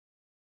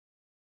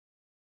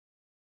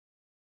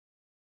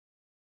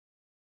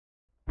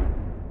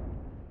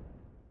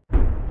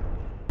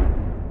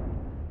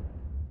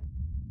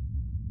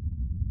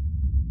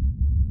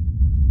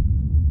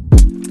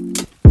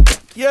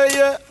Yeah,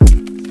 yeah.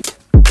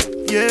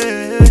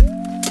 Yeah.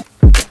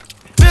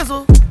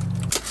 Bizzle.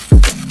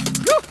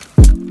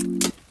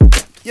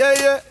 Yeah,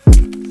 yeah.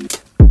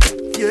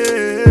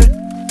 Yeah.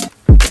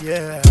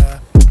 Yeah.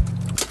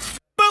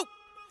 Boop.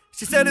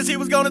 She said that she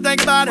was gonna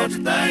think about it.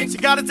 She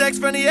got a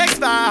text from the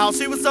X-File.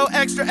 She was so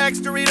extra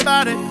read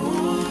about it.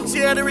 She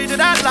had to read it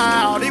out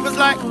loud. He was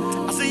like,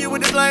 I see you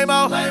with this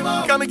lame-o.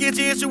 Come and get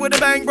your issue with the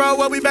bang, bro.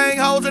 Where we bang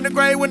holes in the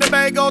grave when the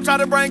bag go. Try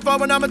to bring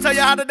forward, I'ma tell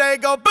you how the day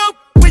go. Boop.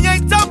 We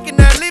ain't talking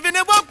that, leaving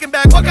and walking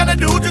back. What kind of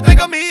dude you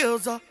think I'm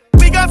heels?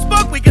 We got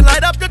smoke, we can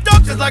light up the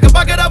dope just like a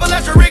bucket of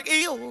electric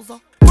eels.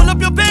 Pull up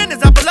your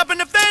panties, I pull up in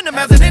the phantom.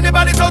 Hasn't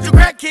anybody told you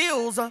crack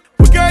kills? Well,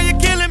 girl, you're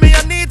killing me,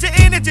 I need your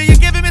energy. You're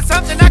giving me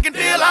something I can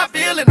feel, I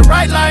feel in the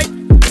right light.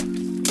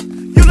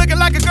 You looking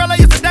like a girl I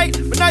used to date,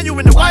 but now you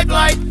in the white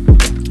light.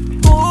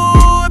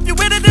 Ooh, if you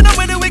with it, then I'm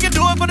with it, we can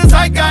do it for the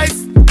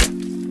zeitgeist.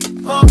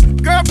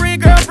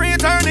 Girlfriend,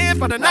 turn in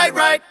for the night,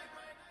 right?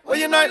 Where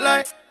your night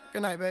light?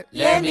 Good night, babe.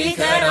 Let me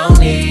cut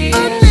on it.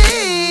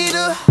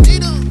 Anita,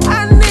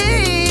 I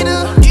need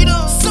her.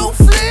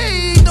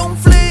 Souffle, don't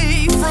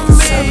flee from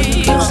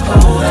me.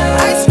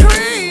 Ice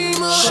cream,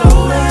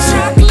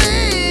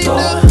 chocolate.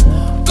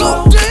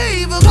 Go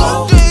diva,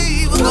 go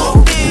diva,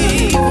 go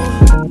diva.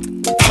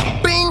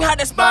 Bing, how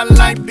the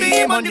spotlight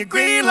beam on your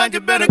green line, you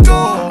better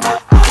go.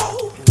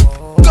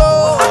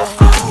 Go.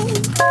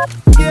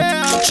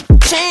 Yeah.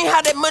 Chain,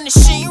 how that money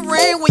she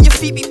ring when your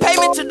feet be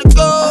payment to the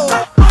goal.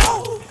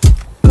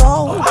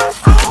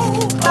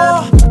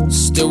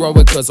 Still roll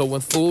with cuz I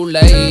went full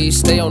age.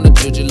 Stay on the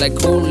juju like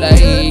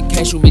Kool-Aid.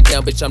 Can't shoot me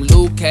down, bitch, I'm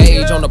Luke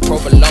Cage. On the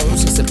provolone,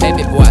 she's a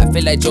baby boy. I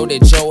feel like Joe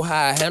did Joe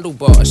high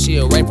handlebar. She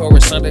a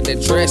rainforest under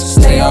that dress.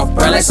 Stay off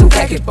brown like some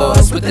khaki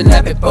boys. With the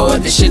nappy boy,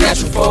 this shit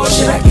natural for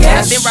shit I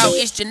guess. Been raw,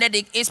 it's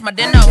genetic, it's my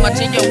dinner.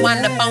 Watching you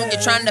wind up on you,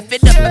 trying to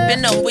fit up a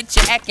venom with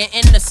you acting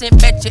innocent.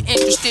 Bet you're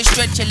interested,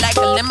 stretch it like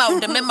a limo.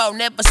 The memo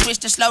never switch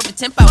to slow the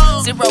tempo.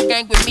 Zero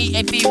gang with me,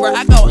 a fever.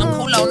 I go, I'm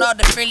cool on all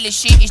the friendly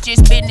shit. It's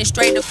just business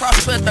straight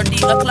across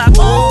 12:30 o'clock.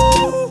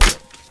 Ooh.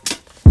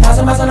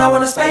 1,000 miles an hour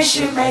on a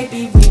spaceship,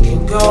 maybe we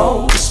can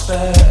go to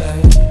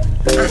space.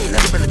 I ain't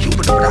never been to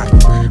Jupiter,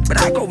 but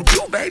I go with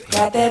you, baby.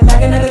 Got that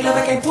magnetic love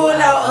I can't pull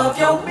out of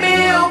your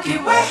Milky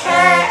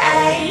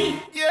Way.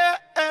 Yeah.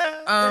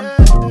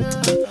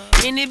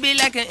 And it be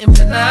like an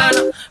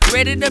empanada,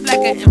 breaded up like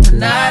an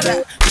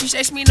empanada. She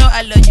says, Smino,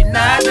 I love you,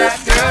 nada.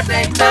 Girl,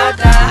 they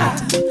nada.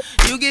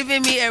 You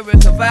giving me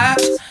ERRWHERE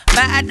vibes,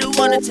 but I do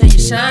wanna tell you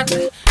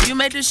something. You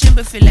make the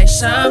shimmer feel like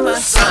summer,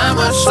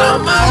 summer,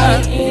 summer.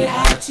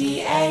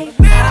 Anita,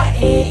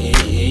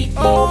 I-N-E-E-T.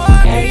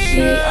 And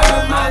she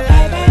my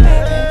baby,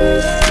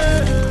 Anita,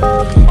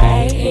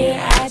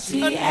 I-N-E-E-T. And she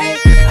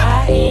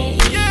my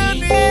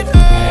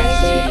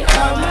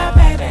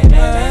baby,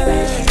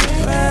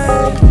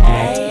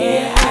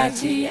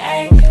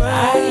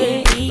 Anita,